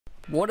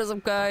What is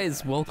up,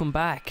 guys? Welcome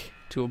back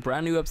to a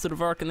brand new episode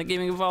of Ark in the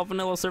Gaming Evolved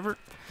Vanilla server.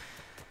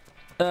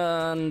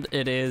 And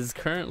it is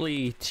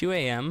currently 2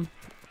 AM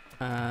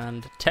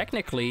and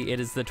technically it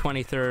is the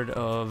 23rd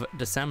of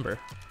December.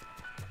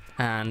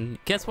 And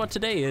guess what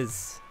today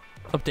is?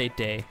 Update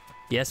day.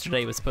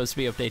 Yesterday was supposed to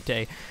be update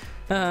day.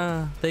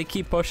 They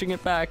keep pushing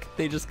it back.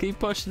 They just keep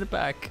pushing it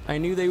back. I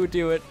knew they would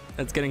do it.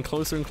 It's getting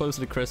closer and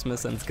closer to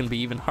Christmas, and it's going to be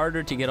even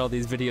harder to get all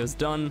these videos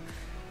done.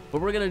 But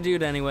we're going to do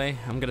it anyway.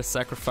 I'm going to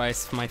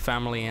sacrifice my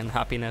family and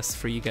happiness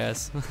for you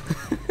guys.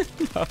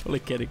 No, only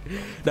kidding.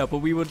 No, but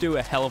we will do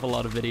a hell of a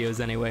lot of videos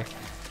anyway.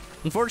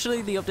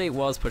 Unfortunately, the update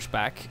was pushed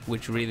back,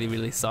 which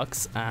really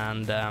sucks.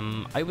 And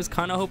I was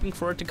kind of hoping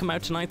for it to come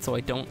out tonight, so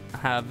I don't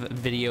have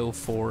video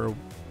for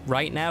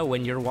right now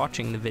when you're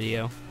watching the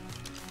video.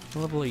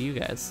 What level are you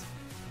guys?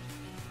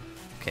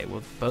 Okay,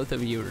 well, both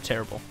of you are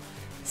terrible.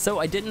 So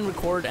I didn't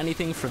record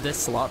anything for this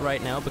slot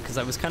right now because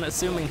I was kind of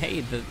assuming,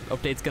 hey, the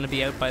update's going to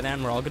be out by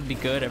then, we're all going to be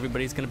good,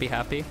 everybody's going to be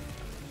happy.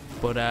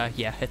 But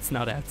yeah, it's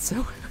not out,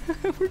 so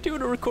we're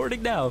doing a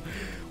recording now.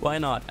 Why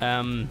not?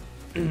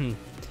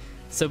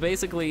 So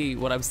basically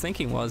what I was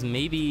thinking was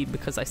maybe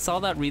because I saw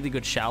that really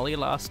good Shally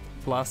last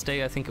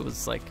day, I think it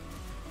was like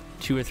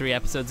 2 or 3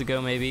 episodes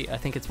ago maybe, I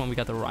think it's when we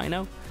got the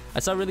Rhino. I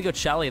saw a really good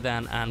Shally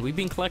then, and we've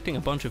been collecting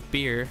a bunch of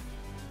beer.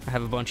 I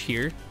have a bunch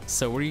here,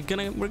 so we're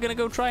gonna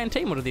go try and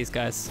tame one of these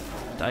guys.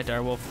 Die,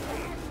 direwolf.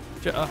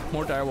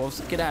 More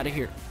direwolves. Get out of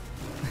here.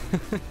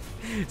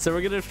 So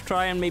we're gonna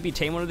try and maybe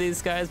tame one of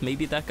these guys.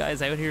 Maybe that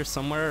guy's out here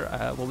somewhere.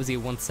 What was he,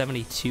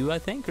 172 I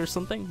think, or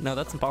something? No,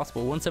 that's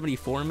impossible.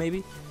 174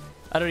 maybe?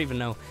 I don't even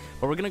know.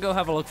 But we're gonna go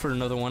have a look for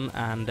another one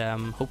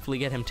and hopefully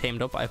get him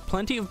tamed up. I have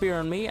plenty of beer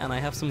on me and I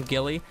have some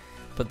ghillie,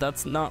 but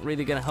that's not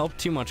really gonna help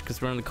too much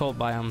because we're in the cold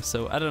biome,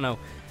 so I don't know.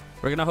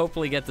 We're gonna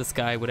hopefully get this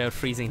guy without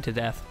freezing to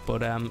death.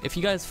 But if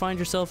you guys find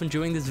yourself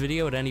enjoying this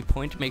video at any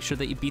point, make sure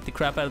that you beat the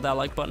crap out of that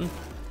like button.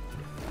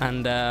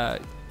 And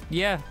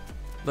yeah,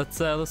 let's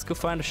go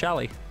find a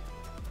Shally.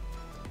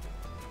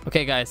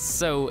 Okay guys,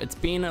 so it's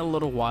been a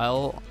little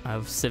while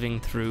of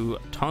sieving through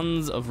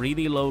tons of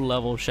really low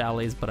level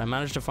Shallys, but I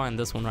managed to find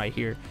this one right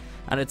here.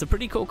 And it's a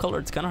pretty cool color.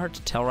 It's kind of hard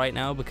to tell right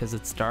now because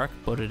it's dark,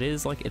 but it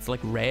is like, it's like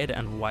red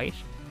and white.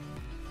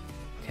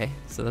 Okay,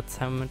 so that's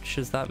how much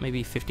is that?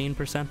 Maybe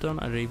 15% done?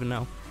 I don't even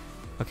know.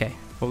 Okay,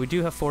 well we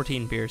do have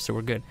 14 beers, so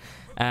we're good.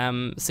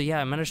 So yeah,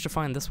 I managed to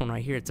find this one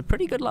right here. It's a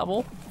pretty good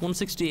level,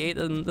 168,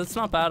 and that's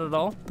not bad at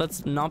all.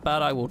 That's not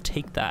bad, I will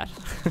take that.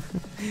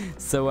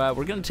 So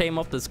we're gonna tame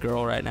up this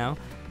girl right now,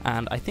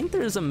 and I think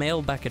there's a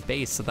male back at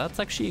base, so that's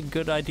actually a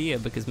good idea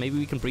because maybe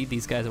we can breed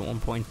these guys at one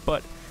point,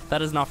 but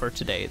that is not for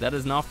today. That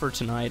is not for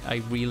tonight. I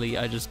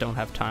just don't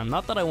have time.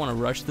 Not that I want to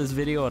rush this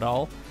video at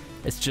all,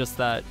 it's just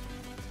that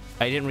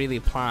I didn't really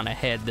plan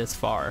ahead this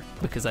far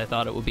because I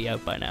thought it would be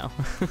out by now.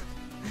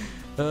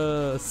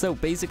 So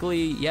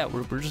basically, yeah,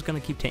 we're just gonna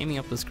keep taming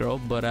up this girl,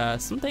 but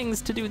some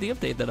things to do with the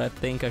update that I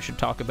think I should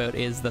talk about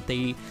is that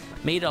they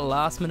made a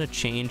last minute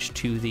change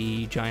to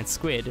the giant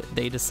squid.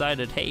 They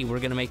decided, hey, we're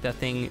gonna make that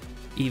thing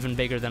even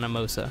bigger than a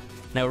Mosa.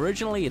 Now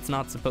originally it's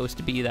not supposed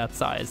to be that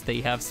size,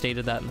 they have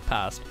stated that in the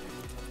past,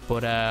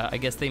 but I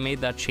guess they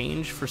made that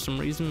change for some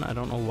reason. I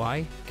don't know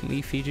why. Can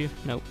we feed you?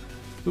 No.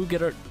 Ooh,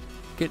 get her.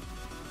 Get.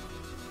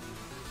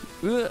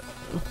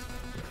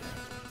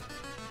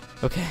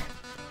 Okay.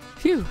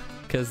 Phew.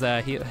 Because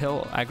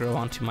he'll aggro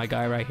onto my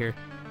guy right here,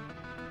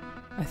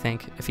 I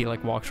think, if he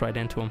like walks right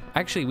into him.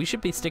 Actually, we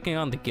should be sticking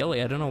on the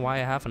ghillie. I don't know why I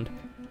haven't.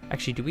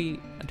 Actually,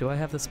 do I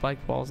have the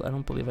spike balls? I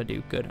don't believe I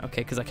do. Good.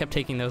 Okay, because I kept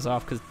taking those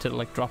off to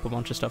like drop a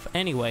bunch of stuff.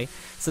 Anyway,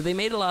 so they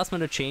made a last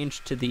minute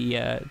change to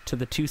the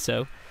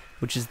Tuso,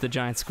 which is the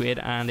giant squid,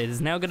 and it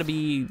is now going to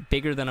be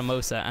bigger than a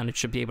Mosa, and it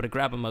should be able to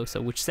grab a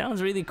Mosa, which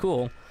sounds really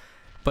cool.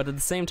 But at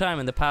the same time,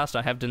 in the past,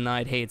 I have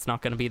denied, hey, it's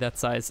not going to be that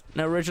size.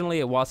 Now, originally,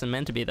 it wasn't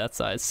meant to be that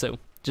size, so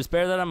just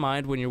bear that in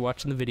mind when you're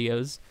watching the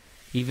videos.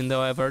 Even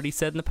though I've already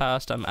said in the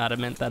past, I'm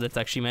adamant that it's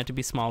actually meant to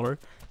be smaller.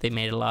 They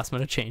made a last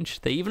minute change.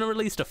 They even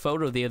released a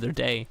photo the other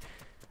day,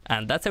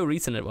 and that's how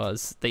recent it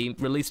was. They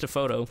released a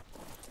photo,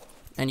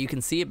 and you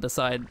can see it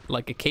beside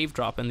like a cave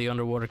drop in the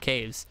underwater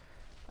caves.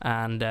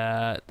 And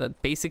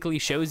that basically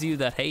shows you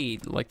that, hey,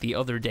 like the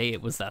other day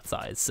it was that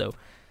size. So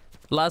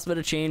last bit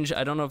of change,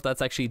 I don't know if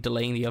that's actually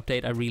delaying the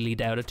update. I really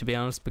doubt it, to be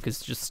honest,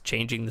 because just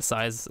changing the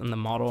size and the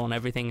model and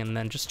everything, and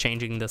then just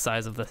changing the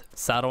size of the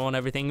saddle and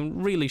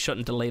everything really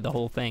shouldn't delay the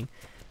whole thing.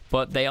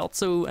 But they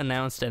also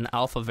announced an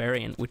alpha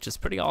variant, which is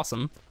pretty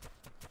awesome.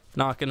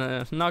 Not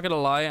gonna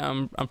lie,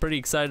 I'm pretty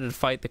excited to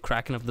fight the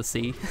Kraken of the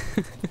sea.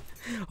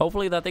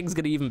 Hopefully that thing's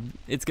gonna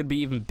be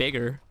even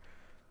bigger.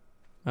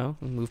 Oh,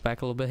 we'll move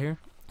back a little bit here.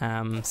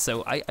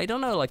 So I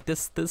don't know, like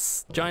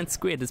this giant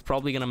squid is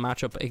probably gonna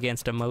match up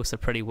against a Mosa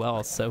pretty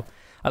well. So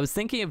I was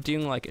thinking of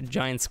doing like a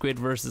giant squid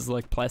versus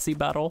like Plessy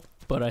battle,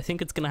 but I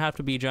think it's gonna have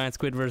to be giant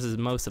squid versus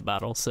Mosa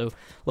battle. So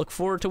look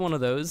forward to one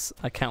of those.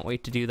 I can't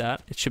wait to do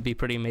that. It should be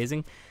pretty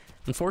amazing.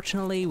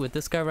 Unfortunately, with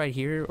this guy right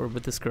here, or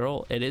with this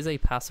girl, it is a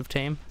passive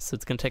tame, so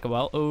it's gonna take a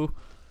while. Oh,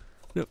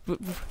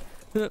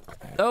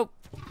 oh.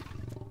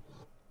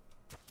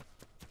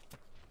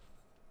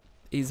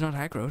 He's not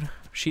aggroed.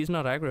 She's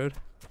not aggroed.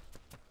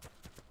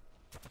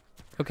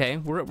 Okay,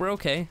 we're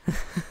okay.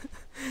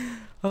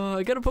 Oh,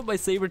 I gotta put my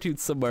saber-tooth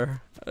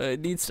somewhere.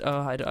 It needs to,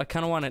 I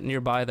kind of want it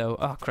nearby though.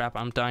 Oh crap,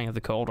 I'm dying of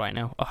the cold right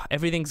now. Oh,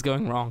 everything's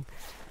going wrong.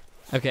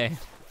 Okay,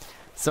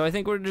 so I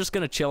think we're just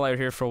gonna chill out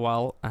here for a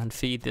while and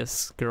feed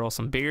this girl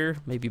some beer,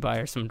 maybe buy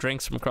her some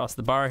drinks from across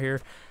the bar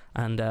here,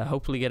 and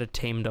hopefully get it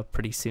tamed up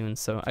pretty soon.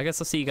 So I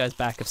guess I'll see you guys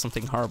back if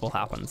something horrible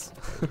happens.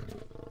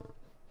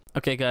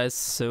 Okay guys,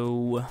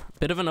 so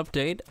bit of an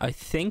update. I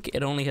think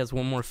it only has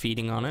one more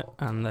feeding on it,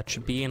 and that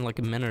should be in like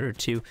a minute or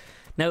two.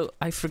 Now,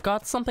 I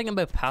forgot something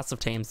about passive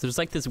tames. There's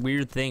like this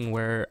weird thing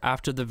where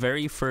after the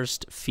very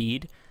first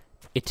feed,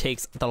 it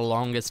takes the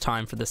longest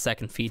time for the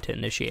second feed to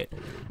initiate.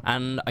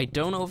 And I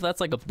don't know if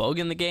that's like a bug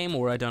in the game,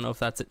 or I don't know if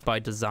that's it by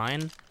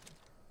design.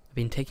 I've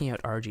been taking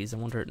out RGs. I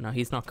wonder, no,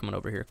 he's not coming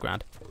over here,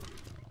 Grant.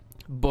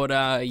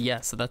 But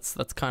yeah, so that's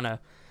kind of,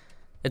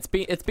 it's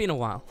been a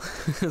while,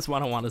 is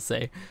what I want to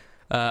say.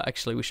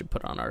 Actually, we should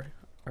put on our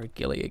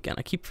ghillie again.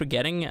 I keep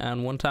forgetting,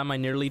 and one time I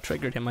nearly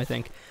triggered him, I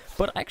think.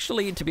 But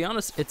actually, to be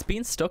honest, it's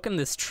been stuck in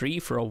this tree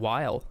for a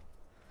while.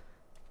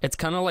 It's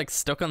kind of like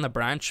stuck on the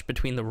branch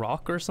between the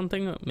rock or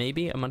something,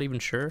 maybe. I'm not even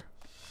sure.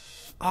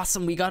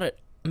 Awesome, we got it.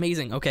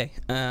 Amazing. Okay.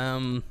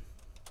 I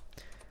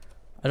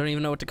don't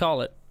even know what to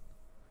call it.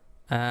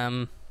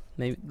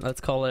 Maybe let's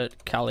call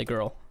it Cali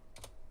Girl.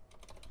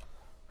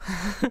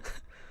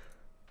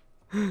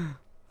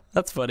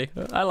 That's funny.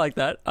 I like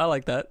that. I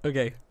like that.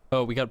 Okay.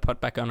 Oh, we gotta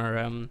put back on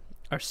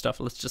our stuff.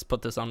 Let's just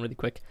put this on really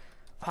quick.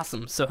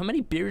 Awesome. So how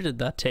many beer did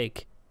that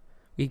take?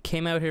 We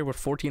came out here with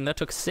 14. That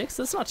took 6.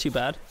 That's not too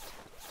bad.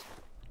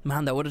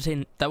 Man, that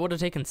would have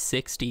taken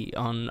 60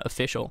 on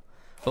official.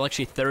 Well,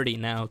 actually 30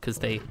 now, because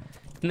they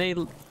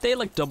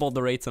like doubled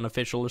the rates on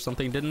official or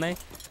something, didn't they?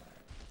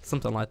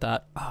 Something like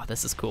that. Oh,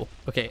 this is cool.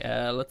 Okay,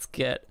 let's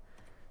get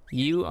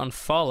you on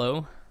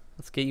follow.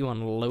 Let's get you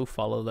on low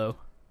follow though.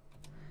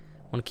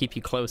 Want to keep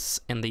you close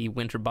in the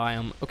winter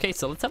biome. Okay,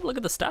 so let's have a look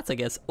at the stats, I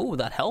guess. Oh,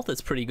 that health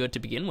is pretty good to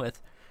begin with.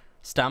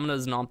 Stamina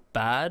is not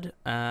bad,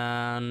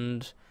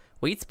 and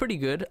weight's pretty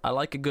good. I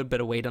like a good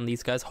bit of weight on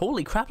these guys.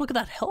 Holy crap, look at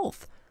that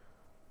health.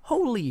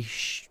 Holy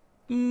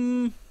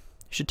shiitake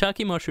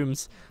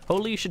mushrooms.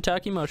 Holy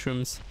shiitake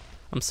mushrooms.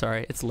 I'm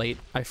sorry, it's late.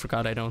 I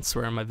forgot I don't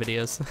swear in my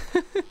videos.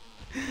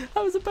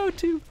 I was about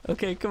to.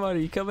 Okay, come on, are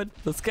you coming?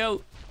 Let's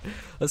go.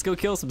 Let's go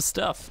kill some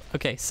stuff.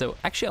 Okay, so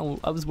actually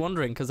I was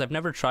wondering, because I've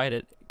never tried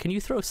it. Can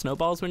you throw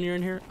snowballs when you're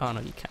in here? Oh,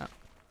 no, you can't.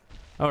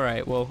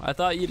 Alright, well, I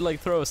thought you'd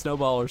like throw a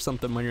snowball or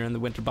something when you're in the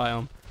winter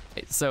biome.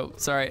 So,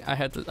 sorry,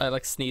 I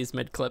like sneeze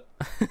mid-clip.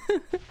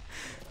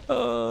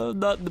 Oh,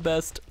 not the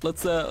best.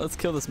 Let's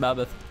kill this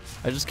mammoth.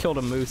 I just killed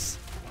a moose.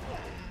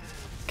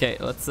 Okay,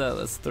 let's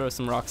throw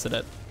some rocks at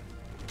it.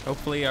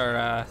 Hopefully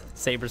our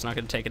saber's not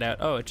gonna take it out.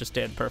 Oh, it just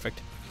did.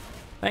 Perfect.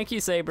 Thank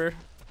you, saber.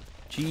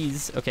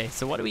 Jeez. Okay,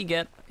 so what do we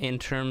get in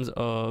terms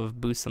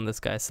of boosts on this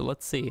guy? So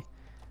let's see.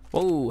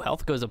 Whoa,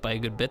 health goes up by a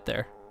good bit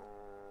there.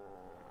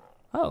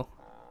 Oh.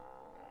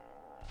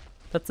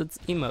 That's its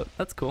emote.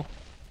 That's cool.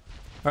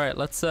 Alright,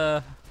 let's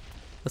go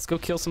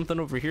kill something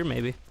over here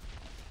maybe.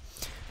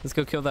 Let's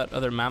go kill that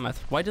other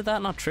mammoth. Why did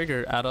that not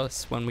trigger at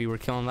us when we were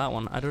killing that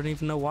one? I don't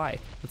even know why.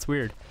 That's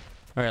weird.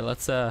 Alright,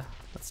 let's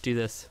do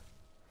this.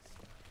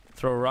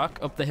 Throw a rock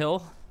up the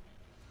hill.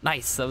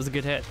 Nice, that was a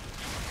good hit.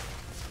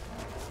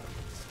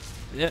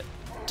 Yeah,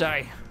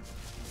 die.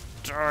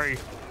 Die.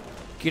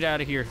 Get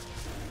out of here.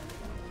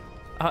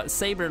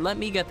 Saber, let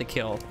me get the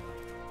kill.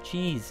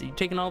 Jeez, you're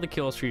taking all the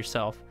kills for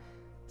yourself.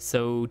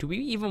 So, do we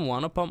even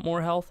want to pump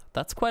more health?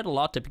 That's quite a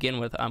lot to begin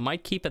with. I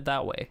might keep it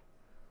that way.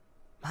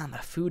 Man,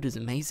 that food is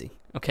amazing.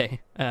 Okay,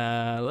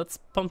 let's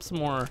pump some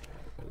more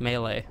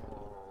melee.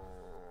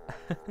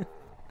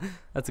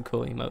 That's a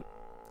cool emote.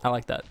 I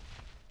like that.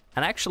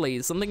 And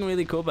actually, something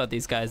really cool about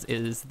these guys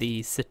is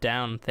the sit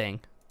down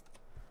thing.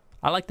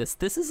 I like this.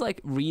 This is like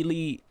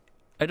really,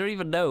 I don't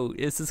even know.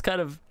 This is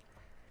kind of,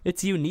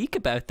 it's unique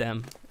about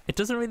them. It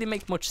doesn't really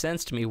make much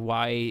sense to me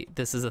why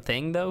this is a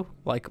thing though.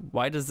 Like,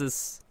 why does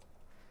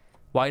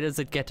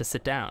it get to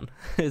sit down?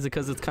 Is it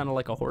because it's kind of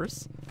like a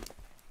horse?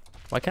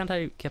 Why can't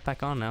I get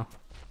back on now?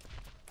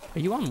 Are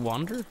you on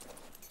wander?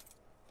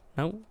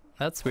 No,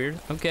 that's weird.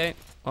 Okay,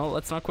 well,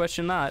 let's not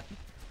question that.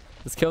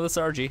 Let's kill this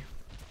RG.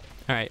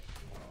 Alright.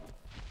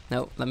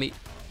 No, let me,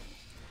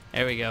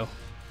 there we go.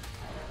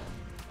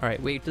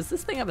 Alright, wait, does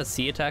this thing have a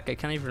C attack? I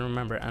can't even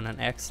remember. And an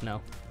X?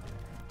 No.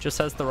 Just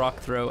has the rock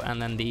throw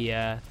and then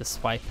the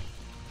swipe.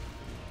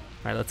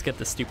 Alright, let's get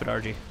this stupid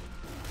RG.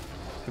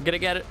 We're gonna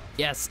get it.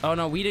 Yes. Oh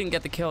no, we didn't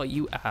get the kill,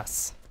 you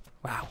ass.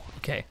 Wow,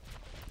 okay.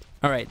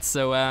 Alright,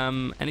 so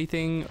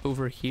anything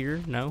over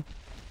here? No?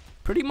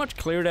 Pretty much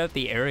cleared out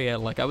the area.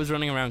 Like, I was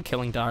running around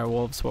killing dire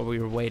wolves while we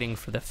were waiting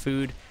for the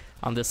food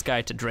on this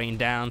guy to drain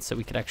down so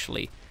we could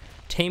actually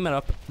tame it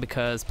up,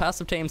 because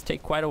passive tames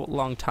take quite a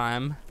long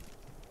time.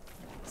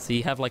 So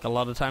you have like a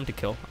lot of time to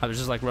kill. I was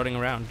just like running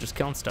around, just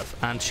killing stuff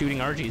and shooting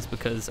RGs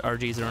because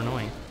RGs are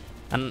annoying.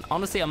 And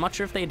honestly, I'm not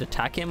sure if they'd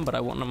attack him, but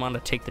I wouldn't want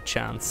to take the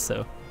chance.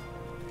 So,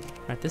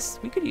 right,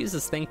 we could use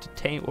this thing to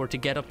tame or to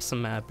get up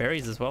some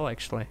berries as well.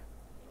 Actually,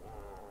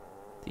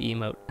 The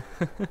emote.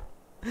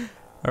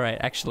 Alright,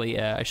 actually,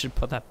 I should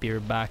put that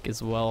beard back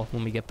as well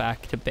when we get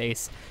back to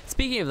base.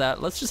 Speaking of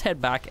that, let's just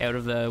head back out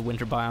of the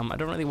winter biome. I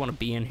don't really want to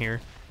be in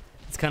here.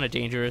 It's kind of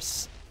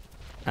dangerous.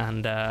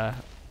 And a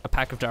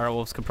pack of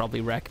direwolves could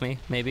probably wreck me,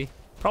 maybe.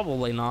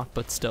 Probably not,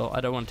 but still,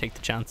 I don't want to take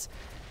the chance.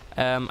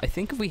 I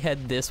think if we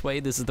head this way,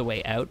 this is the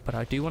way out, but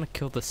I do want to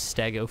kill the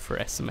stego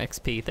for some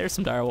XP. There's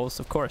some direwolves,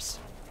 of course.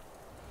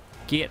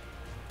 Get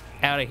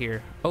out of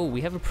here. Oh,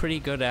 we have a pretty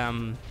good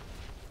AoE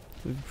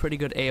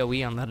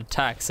on that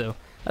attack, so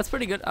that's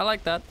pretty good. I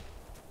like that.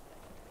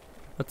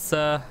 Let's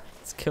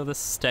kill this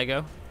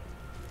stego.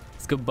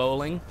 Let's go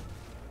bowling.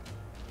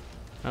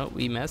 Oh,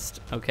 we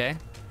missed. Okay.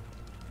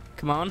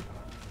 Come on.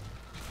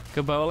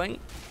 Go bowling.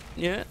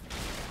 Yeah.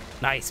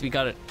 Nice, we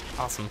got it.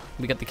 Awesome.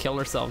 We got the kill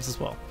ourselves as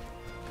well.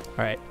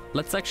 Alright,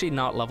 let's actually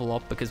not level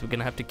up because we're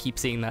gonna have to keep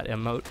seeing that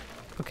emote.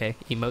 Okay,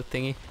 emote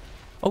thingy.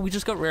 Oh, we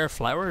just got rare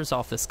flowers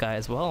off this guy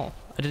as well.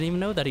 I didn't even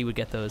know that he would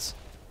get those.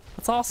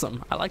 That's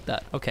awesome. I like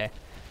that. Okay.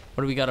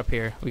 What do we got up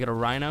here? We got a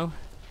rhino.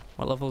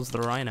 What level is the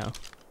rhino?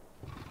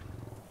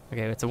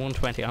 Okay, it's a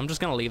 120. I'm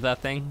just gonna leave that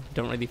thing.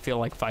 Don't really feel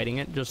like fighting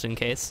it, just in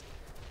case.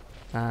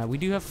 We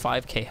do have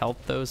 5k health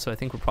though, so I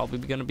think we're probably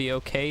gonna be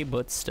okay,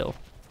 but still.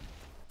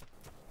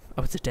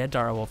 Oh, it's a dead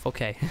direwolf.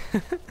 Okay.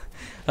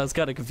 That was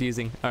kind of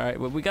confusing. Alright,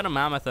 well, we got a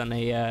mammoth and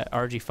a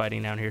RG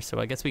fighting down here, so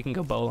I guess we can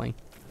go bowling.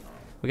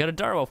 We got a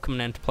direwolf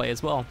coming into play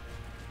as well.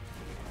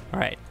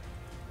 Alright.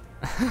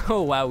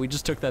 Oh wow, we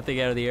just took that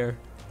thing out of the air.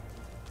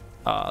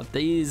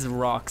 These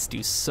rocks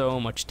do so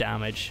much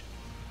damage.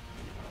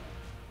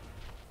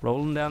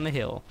 Rolling down the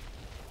hill.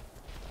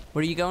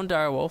 Where are you going,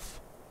 direwolf?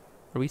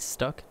 Are we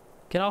stuck?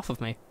 Get off of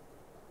me.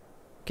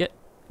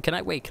 Can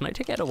I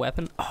take out a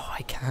weapon? Oh,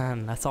 I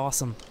can. That's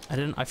awesome.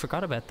 I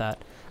forgot about that.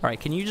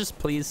 Alright, can you just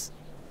please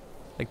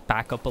like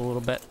back up a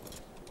little bit?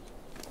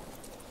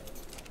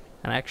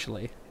 And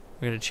actually,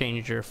 we're gonna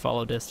change your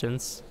follow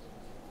distance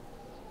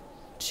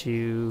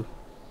to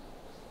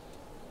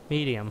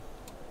medium.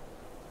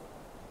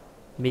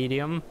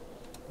 Medium.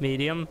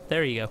 Medium.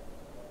 There you go.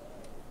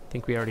 I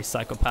think we already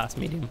cycled past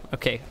medium.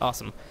 Okay,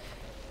 awesome.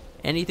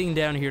 Anything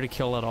down here to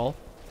kill at all?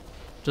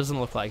 Doesn't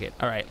look like it.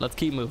 Alright, let's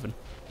keep moving.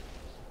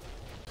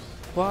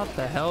 What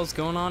the hell's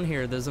going on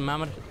here? There's a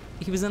mammoth.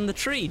 He was in the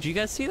tree. Did you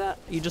guys see that?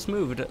 He just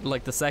moved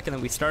like the second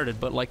that we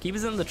started, but like he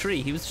was in the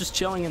tree. He was just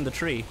chilling in the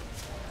tree.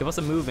 He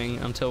wasn't moving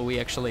until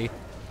we actually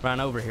ran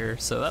over here,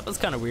 so that was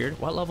kind of weird.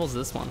 What level is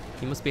this one?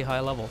 He must be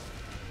high level.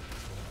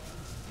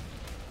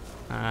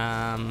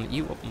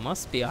 You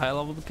must be a high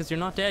level because you're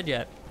not dead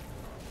yet.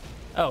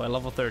 Oh, at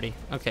level 30.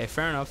 Okay,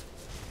 fair enough.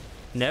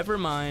 Never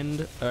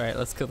mind. Alright,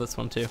 let's kill this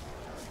one too.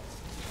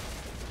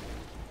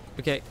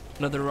 Okay,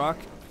 another rock.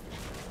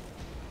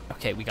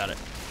 Okay, we got it.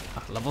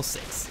 Oh, level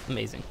 6.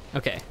 Amazing.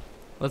 Okay,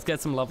 let's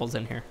get some levels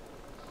in here.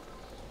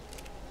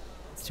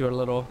 Let's do our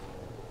little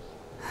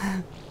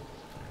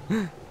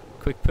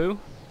quick poo.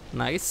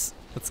 Nice.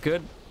 That's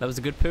good. That was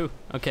a good poo.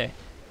 Okay,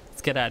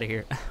 let's get out of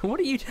here. What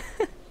are you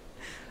doing?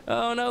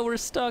 Oh no, we're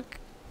stuck.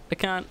 I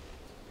can't.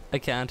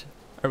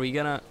 Are we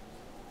gonna...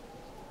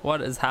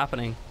 What is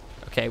happening?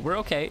 Okay, we're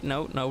okay.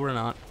 No, we're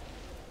not.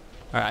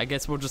 Alright, I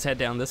guess we'll just head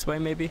down this way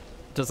maybe.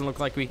 Doesn't look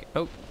like we...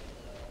 Oh.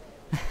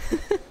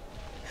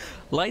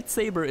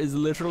 Lightsaber is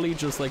literally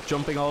just like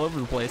jumping all over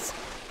the place.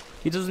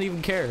 He doesn't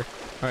even care.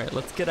 Alright,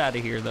 let's get out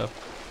of here though.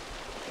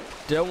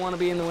 Don't want to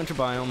be in the winter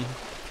biome.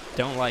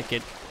 Don't like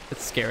it.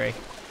 It's scary.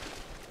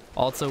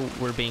 Also,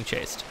 we're being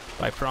chased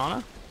by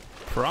piranha.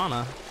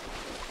 Piranha?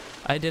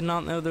 I did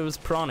not know there was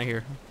piranha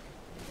here.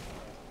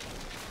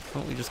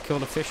 Oh, we just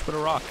killed a fish with a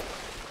rock.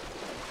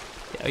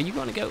 Yeah, are you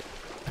going to go?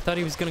 I thought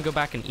he was going to go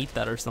back and eat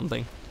that or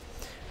something.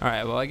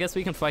 Alright, well I guess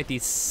we can fight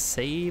these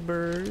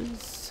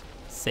sabers.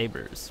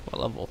 Sabers. What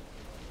level?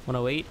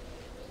 108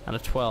 and a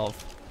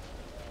 12.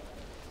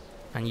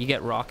 And you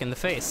get rock in the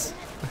face.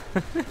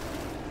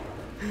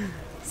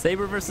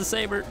 Saber versus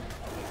saber.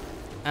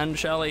 And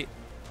Shelly.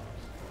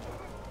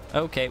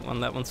 Okay, well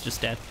that one's just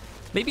dead.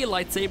 Maybe a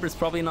lightsaber is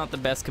probably not the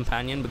best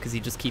companion because he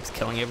just keeps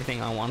killing everything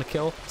I want to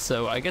kill.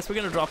 So I guess we're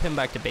going to drop him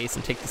back to base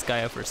and take this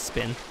guy out for a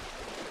spin.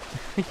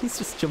 He's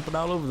just jumping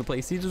all over the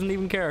place. He doesn't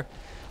even care.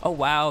 Oh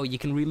wow, you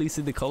can really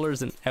see the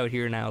colors out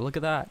here now. Look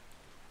at that.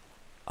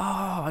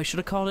 Oh, I should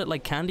have called it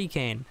like Candy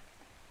Cane.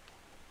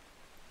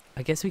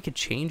 I guess we could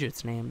change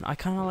its name. I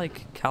kind of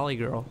like Cali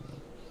Girl.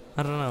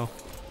 I don't know.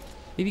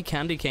 Maybe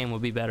Candy Cane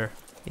would be better.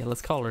 Yeah,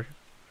 let's call her.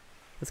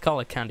 Let's call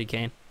it Candy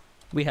Cane.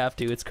 We have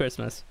to. It's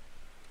Christmas.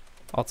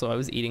 Also, I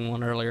was eating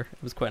one earlier.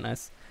 It was quite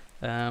nice.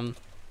 I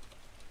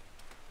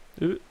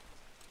don't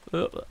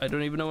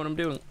even know what I'm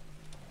doing.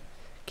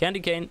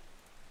 Candy Cane.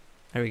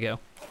 There we go.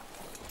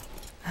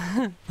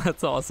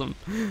 That's awesome.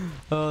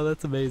 Oh,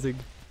 that's amazing.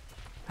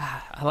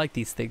 I like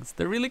these things.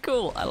 They're really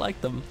cool. I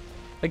like them.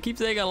 I keep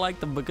saying I like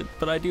them,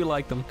 but I do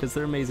like them because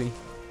they're amazing.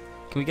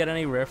 Can we get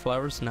any rare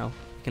flowers? No.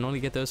 We can only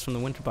get those from the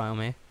winter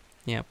biome, eh?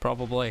 Yeah,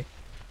 probably.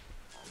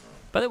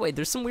 By the way,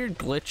 there's some weird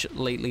glitch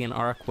lately in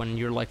Ark when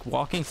you're like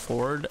walking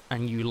forward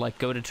and you like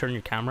go to turn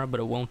your camera, but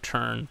it won't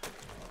turn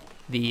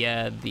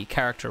the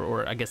character,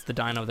 or I guess the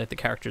dino that the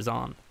character's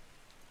on.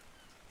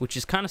 which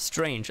is kind of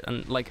strange.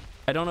 And like,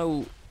 I don't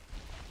know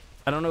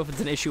if it's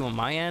an issue on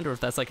my end or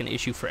if that's like an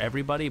issue for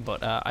everybody,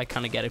 but I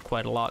kind of get it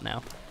quite a lot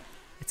now.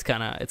 It's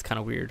kind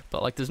of weird,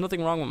 but like, there's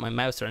nothing wrong with my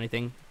mouse or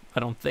anything, I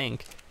don't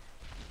think.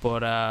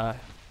 But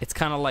it's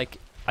kind of like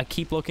I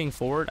keep looking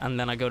forward and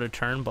then I go to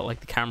turn, but like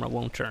the camera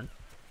won't turn.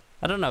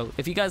 I don't know.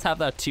 If you guys have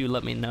that too,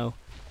 let me know.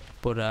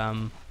 But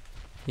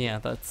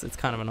yeah, it's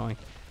kind of annoying.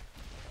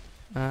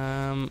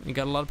 You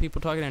got a lot of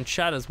people talking in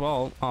chat as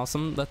well.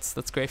 Awesome.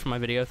 That's great for my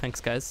video.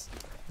 Thanks, guys.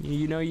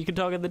 You know you can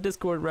talk in the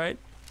Discord, right?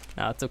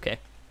 Nah, it's okay.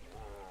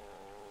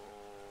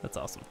 That's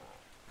awesome.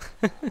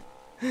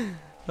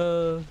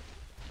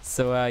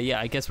 So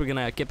yeah, I guess we're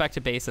gonna get back to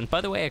base. And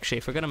by the way, actually,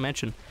 if we're gonna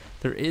mention,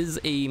 there is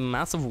a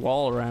massive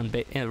wall around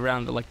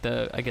like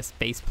the, I guess,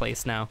 base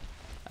place now.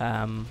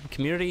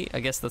 Community, I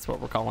guess that's what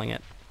we're calling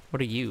it.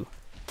 What are you?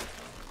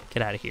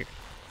 Get out of here.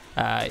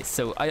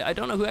 So I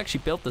don't know who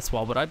actually built this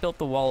wall, but I built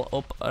the wall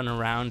up and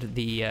around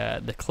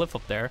the cliff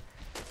up there,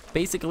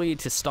 basically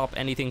to stop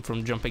anything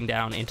from jumping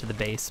down into the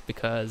base,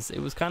 because it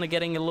was kind of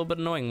getting a little bit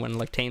annoying when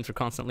like tames were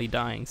constantly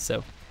dying.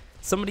 So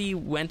somebody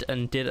went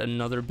and did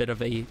another bit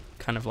of a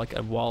kind of like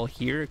a wall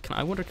here.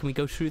 I wonder, can we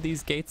go through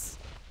these gates?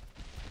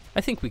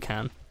 I think we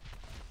can.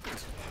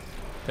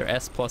 They're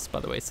S+, by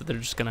the way, so they're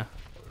just gonna...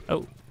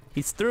 Oh,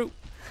 he's through.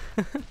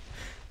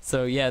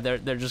 So yeah,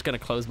 they're just gonna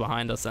close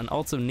behind us. And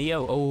also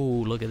Neo,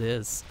 oh, look at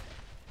this.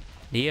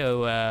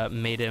 Neo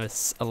made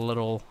us a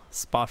little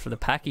spot for the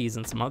Packies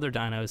and some other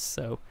dinos,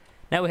 so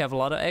now we have a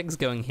lot of eggs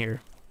going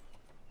here.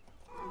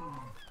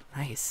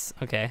 Nice,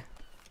 okay.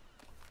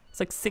 It's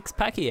like 6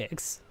 Packy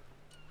eggs.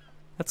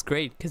 That's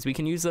great, because we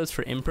can use those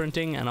for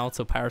imprinting and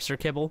also Parasaur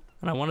kibble,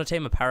 and I want to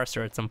tame a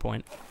Parasaur at some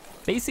point.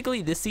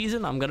 Basically, this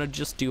season, I'm gonna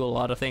just do a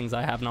lot of things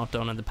I have not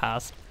done in the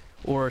past,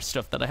 or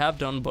stuff that I have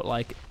done, but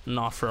like,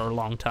 not for a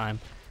long time.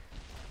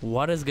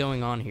 What is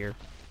going on here?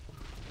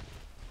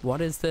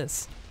 What is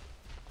this?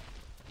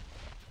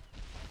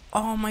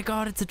 Oh my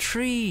god, it's a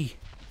tree!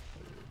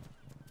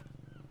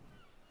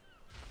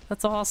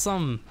 That's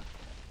awesome!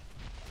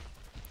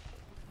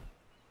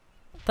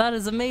 That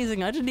is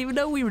amazing, I didn't even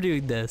know we were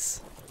doing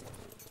this!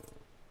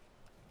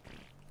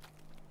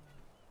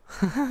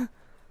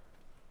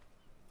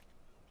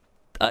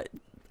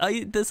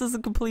 This is a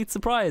complete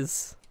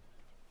surprise.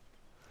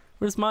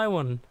 Where's my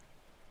one?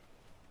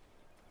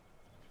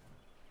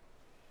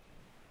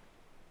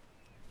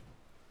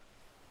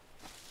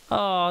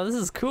 Oh, this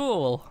is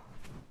cool.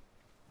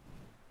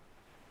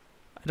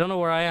 I don't know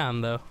where I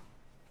am though.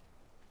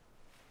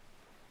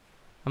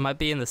 I might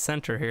be in the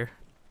center here.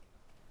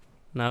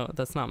 No,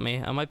 that's not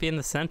me. I might be in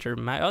the center.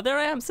 Oh, there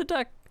I am,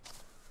 Syntac.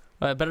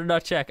 Oh, I better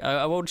not check.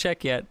 I won't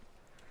check yet.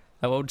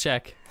 I won't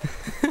check.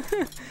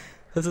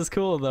 This is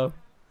cool though.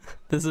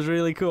 This is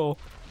really cool.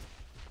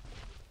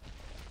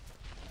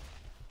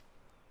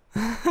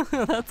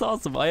 That's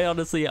awesome. I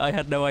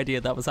had no idea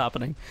that was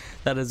happening.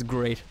 That is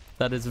great.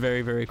 That is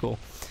very, very cool.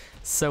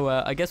 So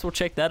I guess we'll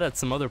check that at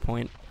some other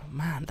point.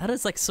 Man, that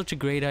is like such a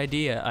great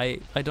idea.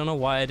 I don't know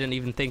why I didn't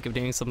even think of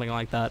doing something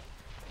like that.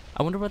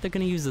 I wonder what they're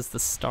going to use as the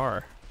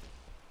star.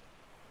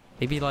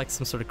 Maybe like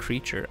some sort of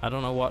creature. I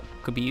don't know what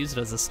could be used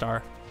as a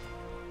star.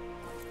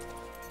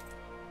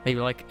 Maybe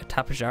like a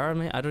Tapajara,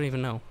 maybe? I don't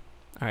even know.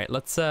 Alright,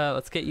 let's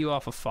get you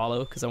off of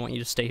follow, because I want you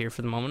to stay here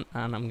for the moment,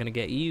 and I'm gonna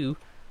get you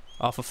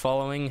off of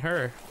following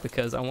her,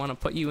 because I want to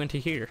put you into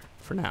here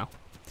for now.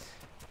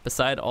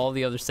 Beside all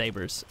the other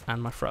sabers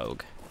and my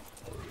frog.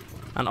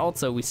 And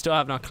also, we still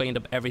have not cleaned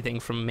up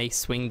everything from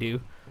Mace Swingdo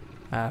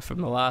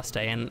from the last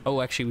day. And oh,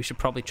 actually, we should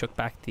probably chuck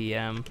back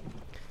the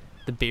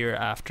beer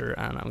after,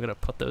 and I'm gonna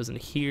put those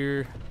into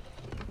here.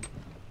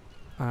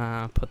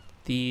 Put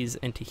these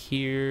into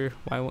here.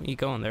 Why won't you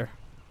go in there?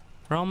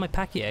 Where are all my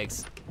Packy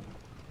eggs?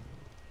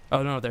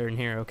 Oh no, they're in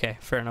here. Okay,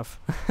 fair enough.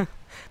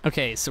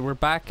 Okay, so we're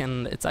back,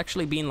 and it's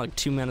actually been like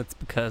 2 minutes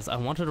because I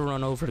wanted to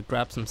run over to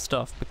grab some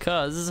stuff,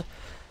 because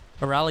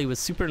Orally was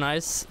super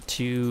nice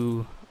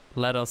to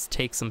let us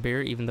take some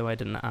beer even though I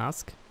didn't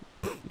ask.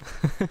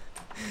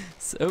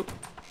 So,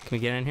 can we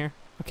get in here?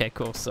 Okay,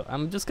 cool. So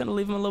I'm just gonna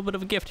leave him a little bit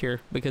of a gift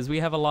here because we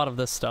have a lot of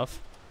this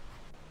stuff.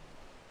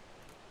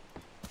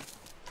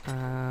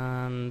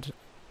 And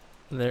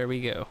there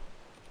we go.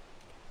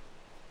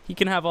 He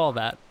can have all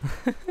that.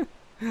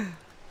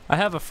 I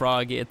have a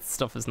frog. Its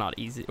stuff is not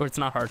easy, or it's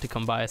not hard to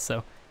come by,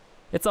 so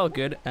it's all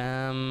good.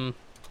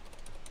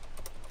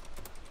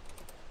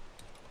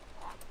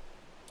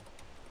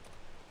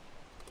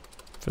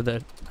 For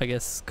the, I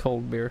guess,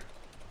 cold beer.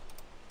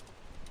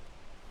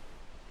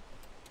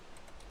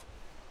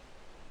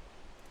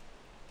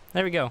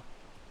 There we go.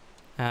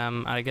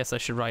 I guess I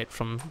should write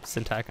from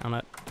Syntac on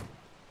it,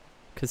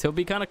 because he'll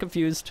be kind of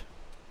confused.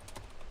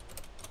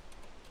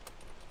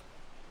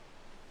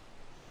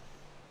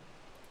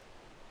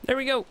 There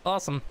we go.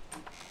 Awesome.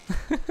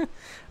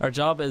 Our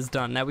job is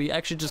done. Now we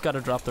actually just got to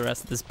drop the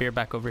rest of this beer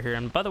back over here.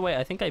 And by the way,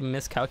 I think I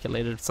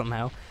miscalculated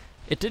somehow.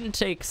 It didn't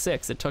take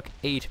 6, it took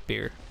 8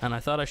 beer. And I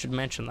thought I should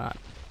mention that,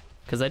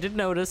 because I did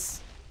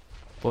notice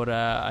But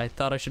I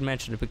thought I should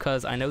mention it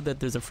because I know that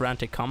there's a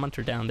frantic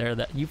commenter down there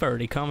that you've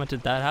already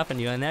commented that, haven't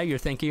you? And now you're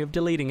thinking of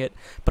deleting it.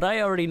 But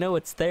I already know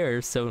it's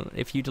there, so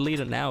if you delete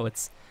it now,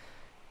 it's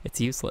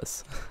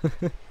useless.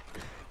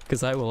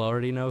 Because I will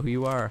already know who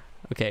you are.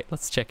 Okay,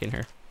 let's check in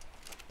here.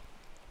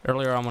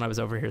 Earlier on when I was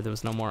over here, there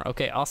was no more.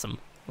 Okay, awesome.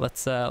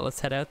 Let's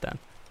head out then.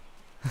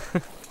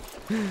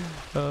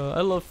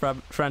 I love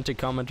frantic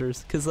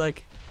commenters, because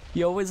like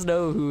you always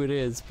know who it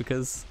is,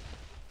 because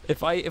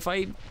if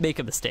I make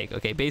a mistake,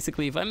 okay,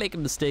 basically if I make a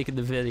mistake in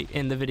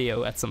the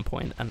video at some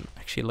point, and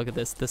actually look at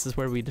this, this is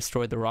where we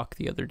destroyed the rock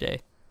the other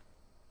day.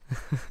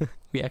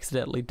 We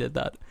accidentally did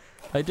that.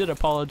 I did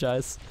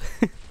apologize.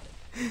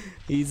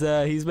 He's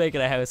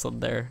making a house up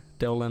there.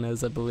 Dolan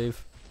is, I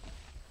believe.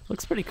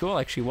 Looks pretty cool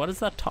actually. What is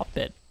that top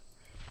bit?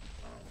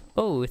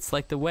 Oh, it's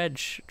like the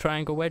wedge,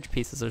 triangle wedge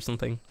pieces or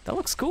something. That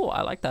looks cool.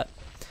 I like that.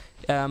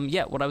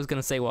 Yeah, what I was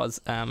gonna say was,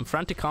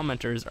 frantic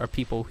commenters are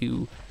people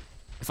who,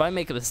 if I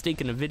make a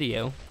mistake in a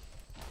video,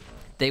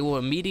 they will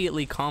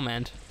immediately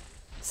comment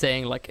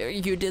saying like,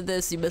 you did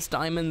this, you missed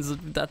diamonds,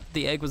 that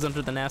the egg was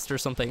under the nest or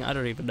something. I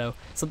don't even know.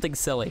 Something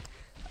silly.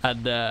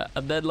 And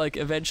then like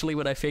eventually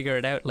when I figure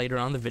it out later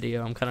on in the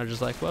video, I'm kind of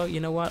just like, well, you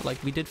know what?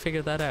 Like we did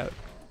figure that out.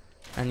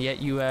 And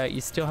yet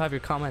you still have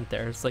your comment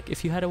there. It's like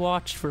if you had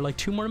watched for like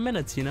 2 more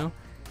minutes, you know,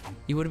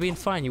 you would have been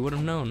fine. You would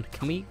have known.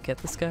 Can we get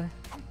this guy?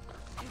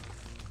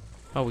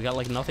 Oh, we got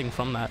like nothing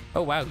from that.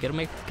 Oh wow, get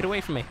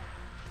away from me.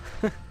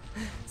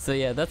 So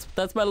yeah,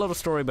 that's my little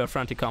story about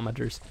frantic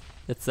commenters.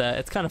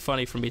 It's kind of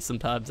funny for me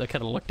sometimes. I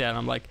kind of look down.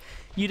 I'm like,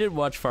 you did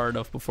watch far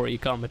enough before you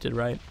commented,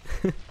 right?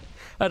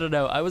 I don't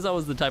know. I was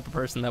always the type of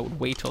person that would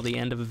wait till the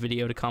end of a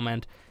video to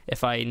comment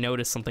if I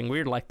noticed something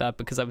weird like that,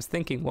 because I was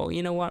thinking, well,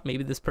 you know what?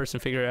 Maybe this person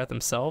figured it out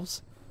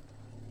themselves.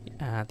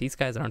 These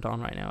guys aren't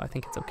on right now. I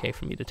think it's okay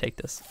for me to take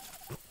this.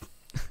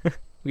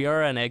 We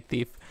are an egg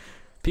thief.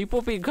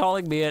 People be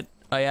calling me it.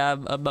 I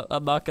am.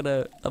 I'm not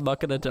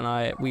gonna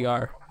deny it. We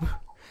are.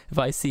 If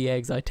I see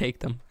eggs, I take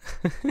them.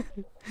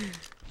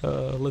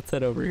 Let's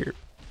head over here.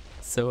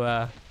 So,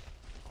 yeah,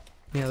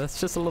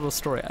 that's just a little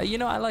story. You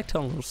know, I like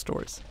telling little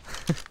stories.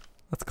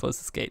 Let's close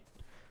this gate.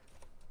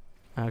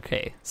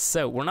 Okay,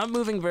 so we're not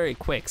moving very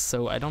quick,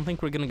 so I don't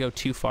think we're gonna go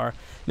too far.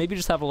 Maybe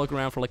just have a look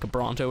around for like a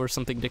Bronto or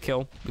something to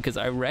kill, because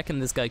I reckon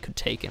this guy could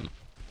take him.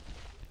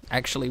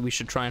 Actually, we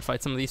should try and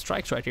fight some of these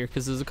strikes right here,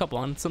 because there's a couple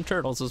on some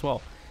turtles as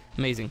well.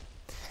 Amazing.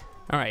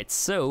 Alright,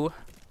 so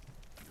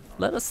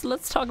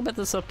let's talk about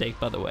this update,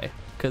 by the way,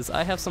 because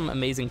I have some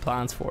amazing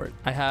plans for it.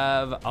 I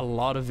have a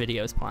lot of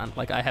videos planned.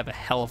 Like, I have a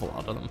hell of a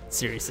lot of them,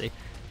 seriously.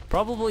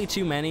 Probably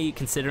too many,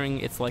 considering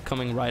it's like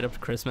coming right up to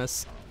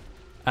Christmas.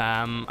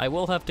 I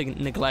will have to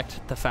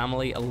neglect the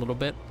family a little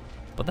bit,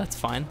 but that's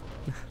fine.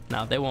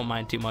 No, they won't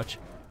mind too much.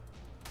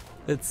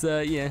 It's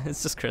yeah,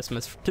 it's just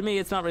Christmas. To me,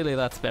 it's not really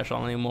that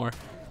special anymore.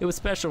 It was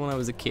special when I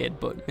was a kid,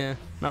 but yeah,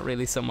 not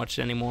really so much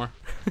anymore.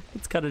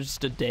 It's kind of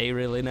just a day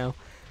really now.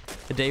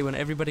 A day when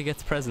everybody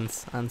gets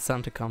presents and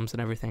Santa comes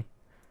and everything.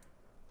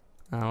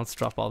 Let's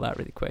drop all that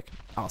really quick.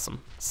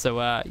 Awesome. So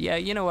yeah,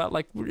 you know what,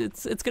 like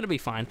it's gonna be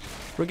fine.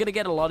 We're gonna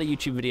get a lot of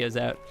YouTube videos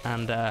out,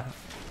 and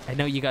I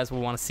know you guys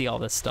will want to see all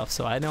this stuff,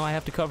 so I know I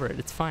have to cover it.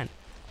 It's fine.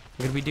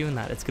 We're gonna be doing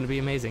that. It's gonna be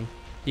amazing.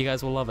 You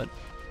guys will love it.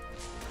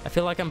 I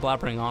feel like I'm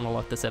blabbering on a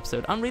lot this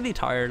episode. I'm really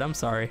tired. I'm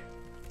sorry.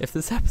 If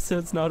this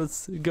episode's not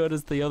as good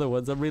as the other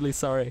ones, I'm really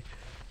sorry.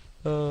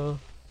 I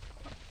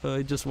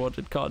just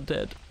wanted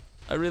content.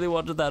 I really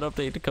wanted that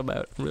update to come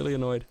out. I'm really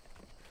annoyed.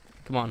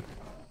 Come on.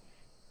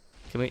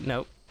 Can we?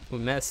 Nope. We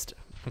missed.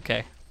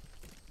 Okay.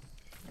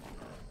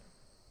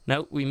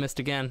 Nope, we missed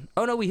again.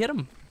 Oh no, we hit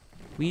him.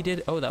 We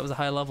did. Oh, that was a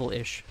high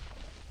level-ish.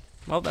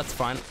 Well, that's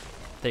fine.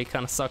 They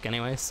kind of suck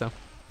anyway, so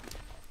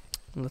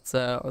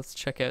let's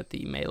check out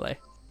the melee.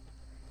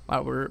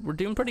 Wow, we're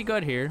doing pretty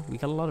good here. We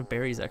got a lot of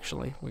berries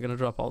actually. We're gonna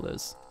drop all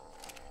those.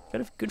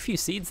 Got a good few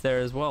seeds there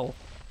as well.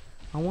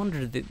 I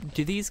wonder,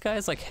 do these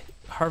guys like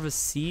harvest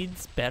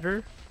seeds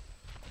better?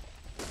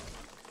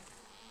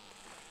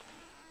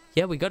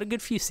 Yeah, we got a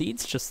good few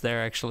seeds just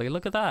there actually.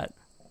 Look at that.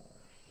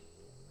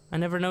 I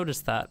never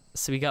noticed that.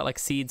 So we got like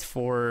seeds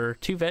for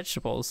 2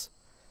 vegetables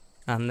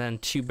and then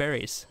 2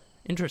 berries.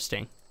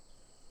 Interesting.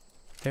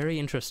 Very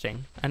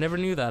interesting. I never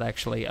knew that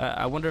actually.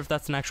 I wonder if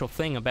that's an actual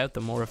thing about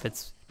them or if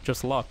it's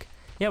just luck.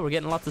 Yeah, we're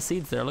getting lots of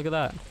seeds there. Look at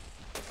that.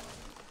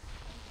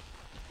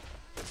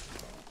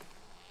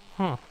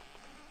 Huh.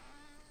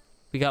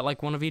 We got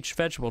like one of each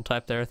vegetable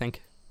type there, I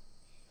think.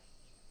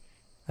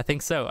 I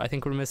think so. I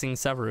think we're missing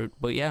Savarroot,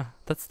 but yeah,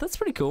 that's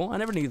pretty cool. I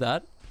never knew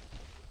that.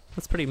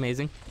 That's pretty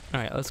amazing.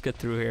 Alright, let's get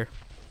through here.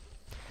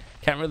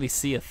 Can't really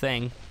see a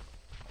thing.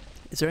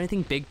 Is there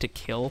anything big to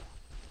kill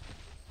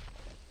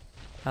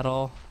at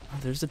all? Oh,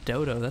 there's a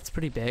dodo. That's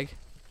pretty big.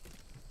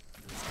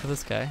 Let's kill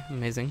this guy.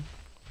 Amazing.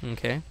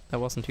 Okay, that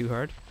wasn't too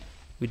hard.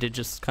 We did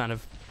just kind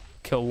of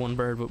kill one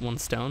bird with 1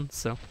 stone,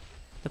 so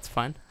that's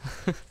fine.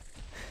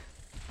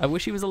 I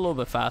wish he was a little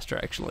bit faster,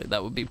 actually.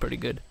 That would be pretty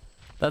good.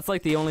 That's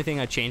like the only thing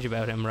I change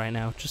about him right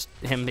now, just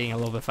him being a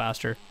little bit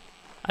faster.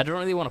 I don't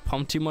really want to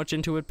pump too much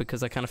into it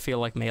because I kind of feel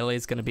like melee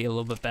is going to be a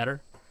little bit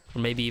better.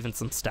 Or maybe even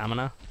some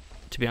stamina.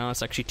 To be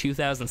honest, actually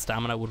 2,000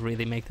 stamina would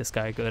really make this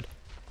guy good.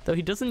 Though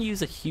he doesn't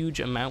use a huge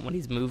amount when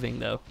he's moving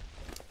though.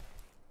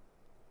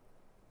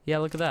 Yeah,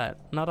 look at that.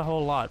 Not a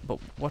whole lot, but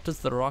what does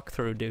the rock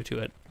throw do to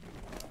it?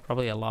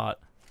 Probably a lot.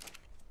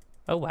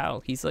 Oh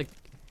wow, he's like...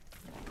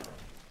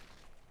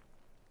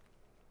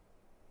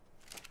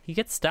 He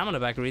gets stamina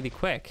back really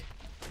quick.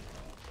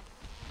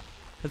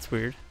 That's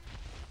weird.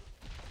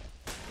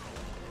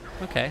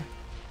 Okay.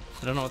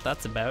 I don't know what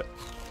that's about.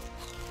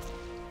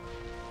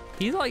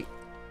 He's like...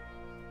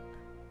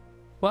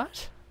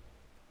 What?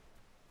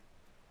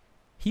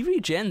 He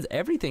regens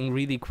everything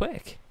really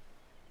quick.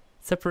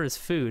 Except for his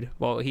food.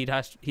 Well, he'd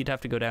have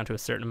to go down to a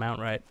certain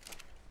amount, right?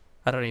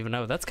 I don't even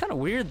know. That's kind of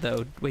weird,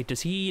 though. Wait,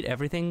 does he eat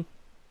everything?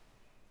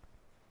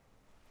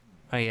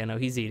 Oh, yeah, no,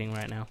 he's eating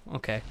right now.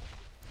 Okay.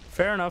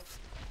 Fair enough.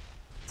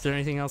 Is there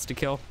anything else to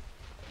kill?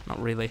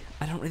 Not really.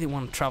 I don't really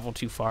want to travel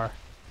too far.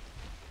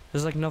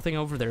 There's, like, nothing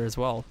over there as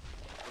well.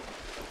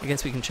 I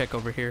guess we can check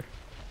over here.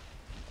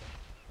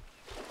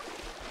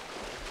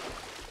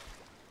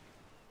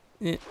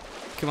 Yeah,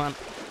 come on.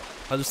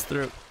 I'll just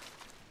throw...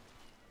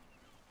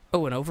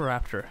 Oh, an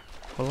Oviraptor.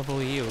 What level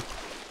are you?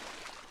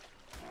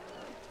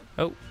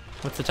 Oh,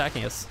 what's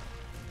attacking us?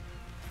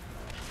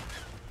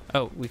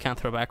 Oh, we can't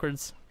throw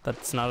backwards?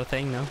 That's not a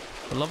thing, no?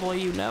 What level are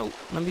you? No,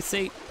 let me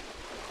see.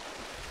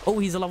 Oh,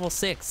 he's a level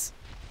 6.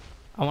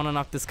 I want to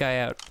knock this guy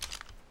out.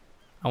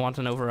 I want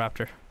an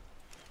Oviraptor.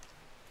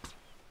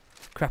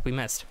 Crap, we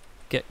missed.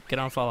 Get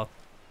on follow.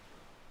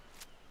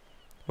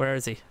 Where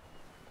is he?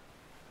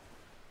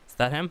 Is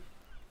that him?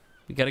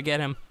 We gotta get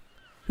him.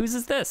 Whose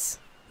is this?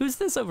 Who's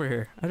this over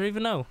here? I don't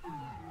even know.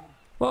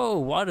 Whoa,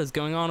 what is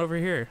going on over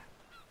here?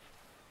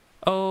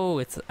 Oh,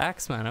 it's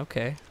Axeman,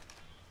 okay.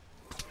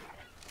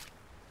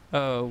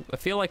 Oh, I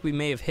feel like we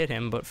may have hit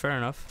him, but fair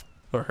enough.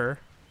 Or her.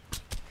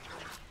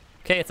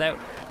 Okay, it's out.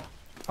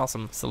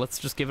 Awesome, so let's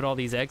just give it all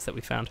these eggs that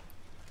we found.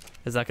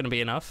 Is that gonna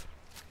be enough?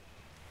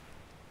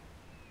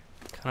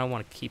 Kinda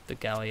wanna keep the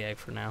galley egg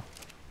for now.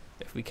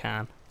 If we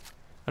can.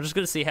 I'm just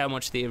gonna see how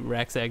much the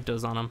Rex egg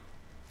does on him.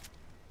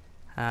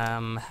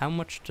 How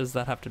much does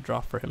that have to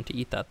drop for him to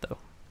eat that though?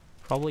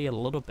 Probably a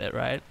little bit,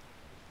 right?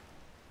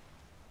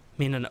 I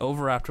mean, an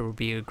Oviraptor would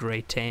be a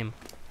great tame.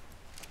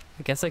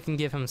 I guess I can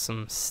give him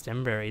some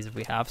stimberries if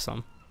we have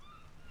some.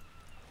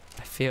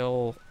 I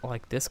feel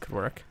like this could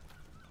work.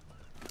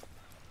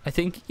 I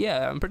think,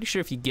 yeah, I'm pretty sure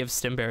if you give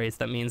stimberries,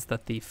 that means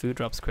that the food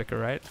drops quicker,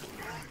 right?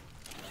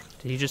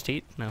 Did he just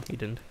eat? No, he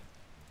didn't.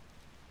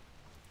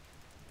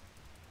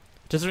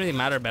 It doesn't really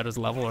matter about his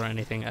level or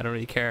anything. I don't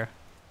really care.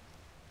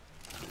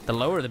 The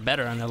lower the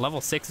better, and the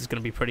level 6 is going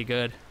to be pretty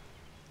good.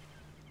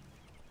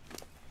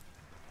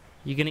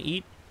 You gonna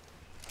eat?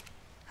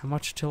 How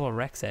much till a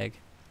Rex egg?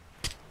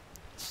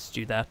 Let's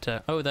do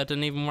that. Oh, that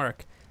didn't even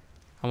work.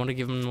 I want to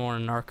give him more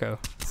narco,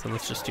 so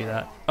let's just do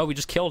that. Oh, we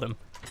just killed him.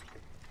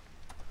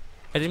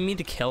 I didn't mean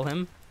to kill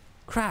him.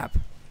 Crap.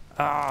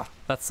 Ah,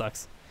 that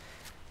sucks.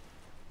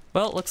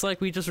 Well, looks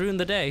like we just ruined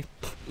the day.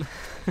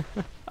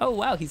 Oh,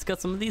 wow, he's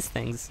got some of these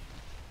things.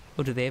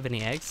 Oh, do they have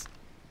any eggs?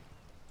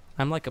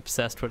 I'm like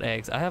obsessed with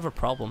eggs. I have a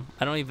problem.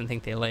 I don't even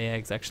think they lay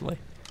eggs, actually.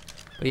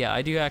 But yeah,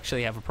 I do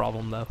actually have a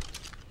problem, though.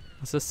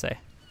 What's this say?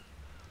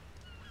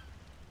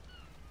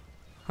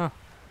 Huh.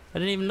 I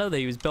didn't even know that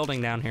he was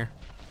building down here.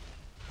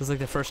 This is like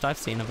the first I've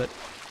seen of it.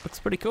 Looks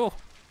pretty cool.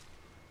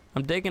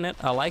 I'm digging it.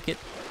 I like it.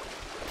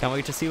 Can't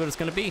wait to see what it's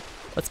gonna be.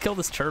 Let's kill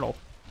this turtle.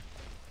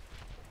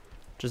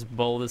 Just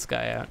bowl this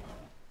guy out.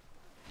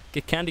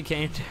 Get candy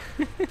caned.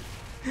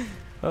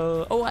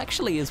 Oh,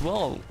 actually, as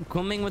well,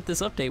 coming with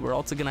this update, we're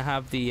also gonna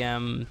have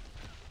the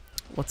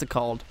what's it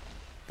called?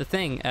 The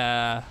thing.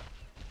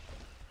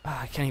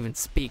 I can't even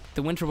speak.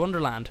 The Winter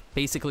Wonderland.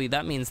 Basically,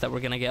 that means that we're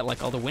gonna get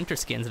like all the winter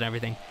skins and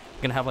everything.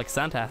 We're gonna have like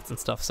Santa hats and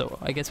stuff. So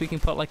I guess we can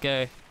put like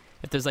a,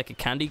 if there's like a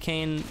candy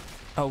cane.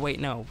 Oh wait,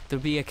 no,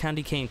 there'd be a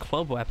candy cane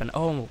club weapon.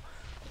 Oh,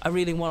 I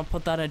really want to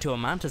put that into a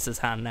mantis's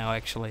hand now.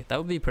 Actually, that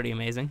would be pretty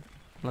amazing.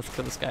 Let's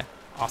kill this guy.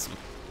 Awesome.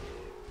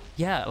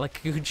 Yeah,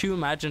 like could you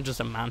imagine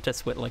just a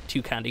mantis with like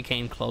 2 candy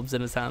cane clubs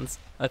in his hands?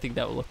 I think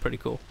that would look pretty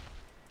cool.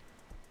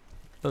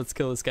 Let's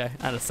kill this guy.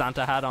 And a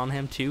Santa hat on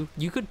him too.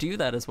 You could do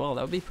that as well.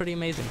 That would be pretty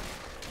amazing.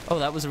 Oh,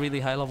 that was a really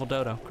high level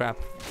dodo. Crap.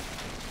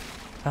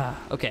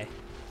 Okay.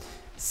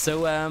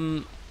 So,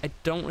 I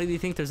don't really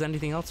think there's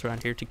anything else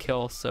around here to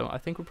kill. So I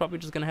think we're probably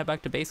just going to head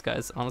back to base,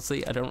 guys.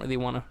 Honestly, I don't really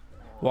want to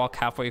walk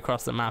halfway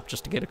across the map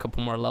just to get a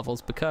couple more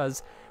levels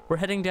because we're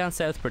heading down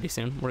south pretty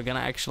soon. We're going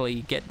to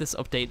actually get this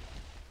update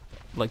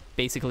like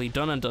basically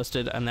done and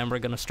dusted, and then we're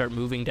going to start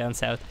moving down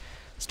south,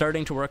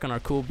 starting to work on our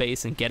cool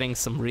base and getting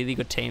some really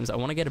good tames. I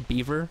want to get a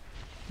beaver,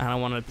 and I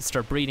want to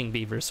start breeding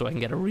beavers so I can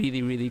get a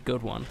really, really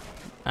good one.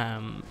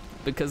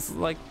 Because,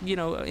 like, you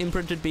know,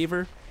 imprinted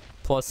beaver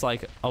plus,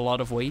 like, a lot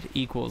of weight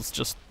equals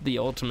just the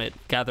ultimate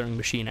gathering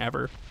machine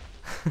ever.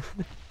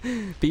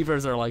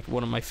 Beavers are, like,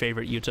 one of my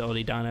favorite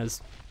utility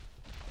dinos.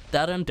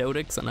 That and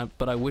Dodix,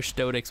 but I wish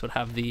Dodix would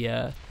have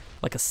the,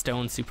 like, a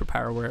stone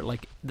superpower where,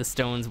 like, the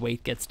stone's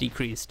weight gets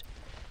decreased.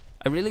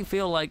 I really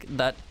feel like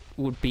that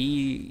would be,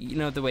 you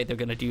know, the way they're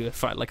going to do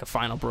like a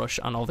final brush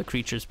on all the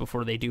creatures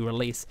before they do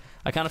release.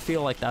 I kind of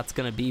feel like that's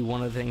going to be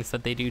one of the things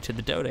that they do to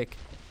the Dodic,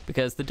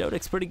 because the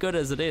Dodic's pretty good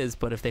as it is,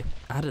 but if they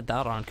added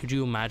that on, could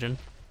you imagine?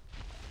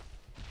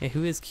 Hey,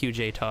 who is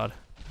QJ Todd?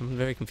 I'm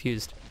very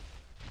confused.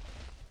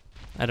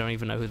 I don't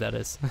even know who that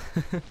is.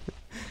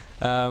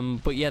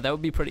 But yeah, that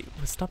would be pretty...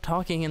 Stop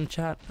talking in the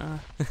chat.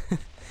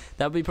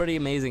 That would be pretty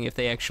amazing if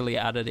they actually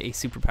added a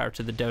superpower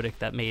to the Dodic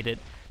that made it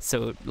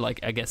so, like,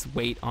 I guess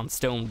weight on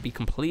stone would be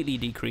completely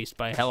decreased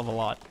by a hell of a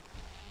lot.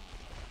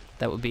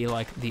 That would be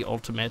like the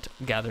ultimate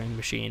gathering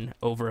machine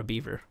over a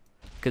beaver.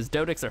 Because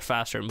Dodics are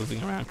faster at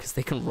moving around because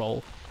they can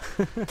roll.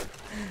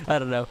 I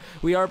don't know.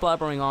 We are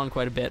blabbering on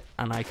quite a bit,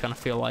 and I kind of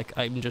feel like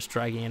I'm just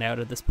dragging it out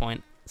at this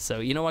point. So,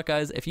 you know what,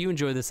 guys? If you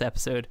enjoy this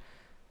episode,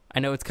 I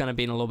know it's kind of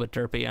been a little bit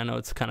derpy. I know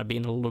it's kind of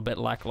been a little bit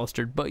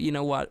lackluster, but you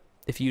know what?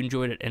 If you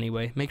enjoyed it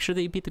anyway, make sure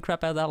that you beat the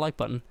crap out of that like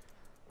button.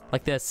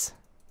 Like this.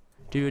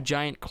 Do a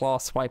giant claw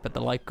swipe at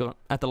the like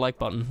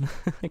button.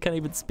 I can't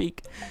even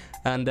speak.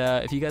 And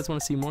if you guys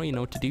want to see more, you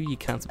know what to do. You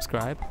can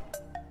subscribe.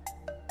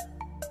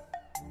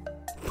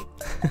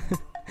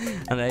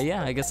 And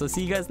yeah, I guess I'll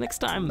see you guys next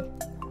time.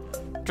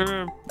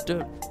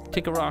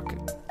 Take a rock.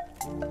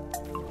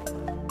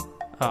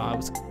 Oh,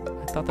 I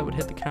thought that would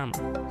hit the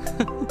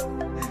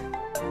camera.